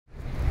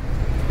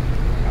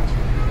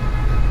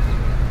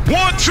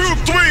2,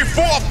 3,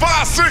 4,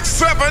 5, 6,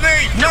 7,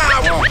 8,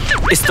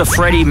 9. It's the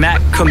Freddie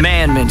Mac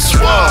commandments.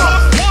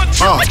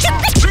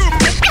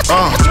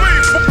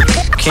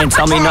 Can't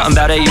tell me nothing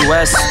about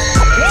AUS.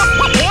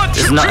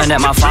 There's nothing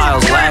that my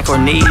files lack or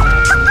need.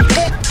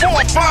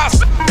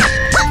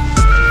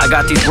 I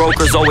got these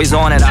brokers always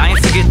on it. I ain't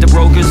forget the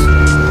brokers,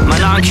 my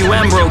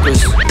non-QM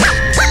brokers. 1, 2,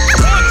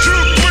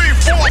 3,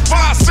 4,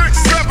 5, 6,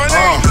 7,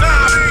 8,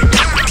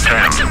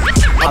 9.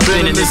 I've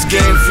been in this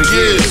game for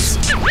years.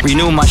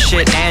 Renew my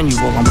shit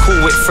annual. I'm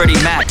cool with Freddie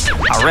Mac.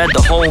 I read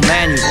the whole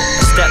manual,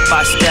 a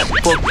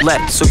step-by-step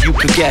booklet, so you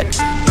could get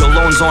your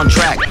loans on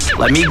track.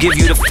 Let me give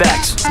you the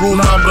facts. Rule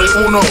number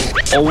uno.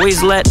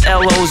 Always let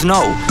LOs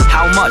know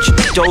how much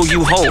dough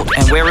you hold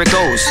and where it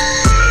goes.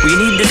 We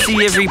need to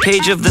see every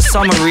page of the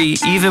summary,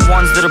 even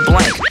ones that are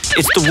blank.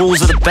 It's the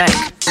rules of the bank.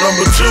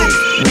 Number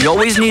 2. We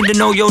always need to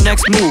know your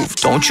next move.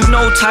 Don't you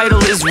know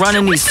Tidal is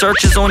running these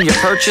searches on your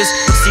purchase?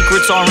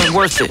 Secrets aren't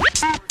worth it.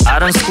 I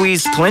done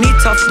squeezed plenty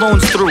tough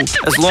loans through,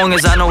 as long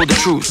as I know the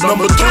truth.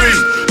 Number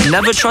 3.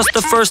 Never trust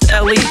the first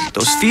LE.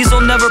 Those fees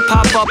will never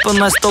pop up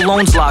unless the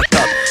loan's locked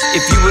up.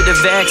 If you would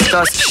have asked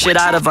us, shit,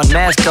 I'd have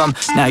unmasked them.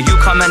 Now you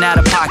coming out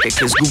of pocket,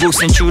 cause Google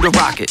sent you the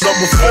rocket.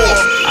 Number 4.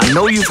 I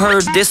know you've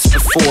heard this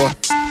before.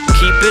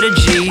 Keep it a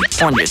G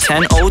on your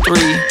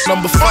 1003.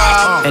 Number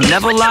 5. And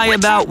never lie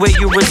about where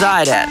you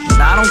reside at.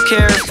 And I don't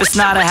care if it's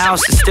not a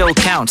house, it still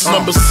counts.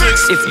 Number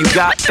 6. If you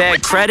got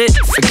bad credit,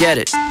 forget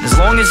it. As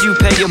long as you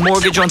pay your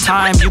mortgage on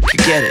time, you could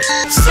get it.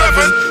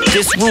 7.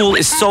 This rule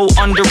is so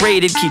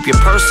underrated. Keep your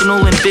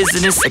personal and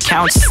business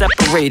accounts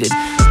separated.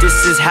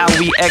 This is how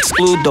we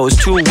exclude those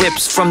 2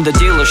 whips from the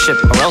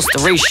dealership, or else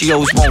the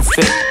ratios won't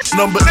fit.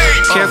 Number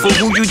 8. Careful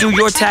who you do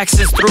your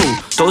taxes through.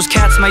 Those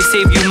cats might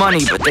save you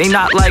money, but they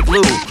not like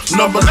Lou.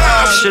 Number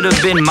 9. Should have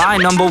been my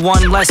number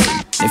 1 lesson.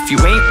 If you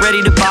ain't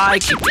ready to buy,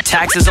 keep the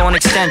taxes on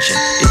extension.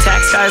 Your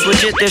tax guy's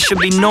legit, there should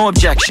be no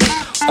objection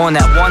on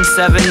that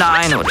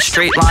 179 or the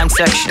straight line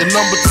section. And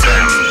number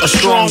 10. A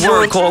strong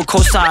word called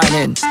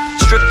cosigning.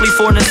 Strictly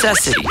for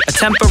necessity, a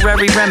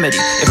temporary remedy.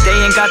 If they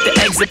ain't got the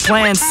exit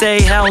plan,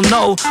 say hell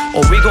no.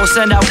 Or we gon'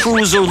 send out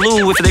Cruz or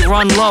Lou if they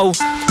run low.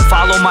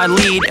 Follow my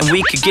lead and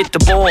we could get the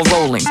ball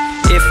rolling.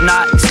 If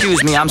not,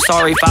 excuse me, I'm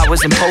sorry if I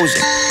was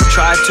imposing.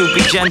 Try to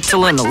be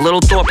gentle and a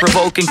little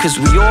thought-provoking, cause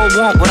we all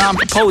want what I'm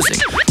proposing.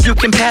 You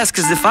can pass,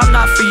 cause if I'm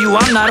not for you,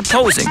 I'm not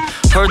opposing.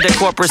 Heard that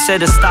corporate said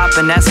to stop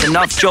and that's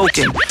enough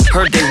joking.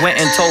 Heard they went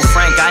and told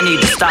Frank I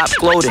need to stop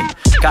gloating.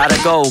 Gotta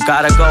go,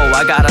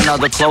 I got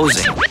another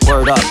closing.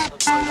 Word up.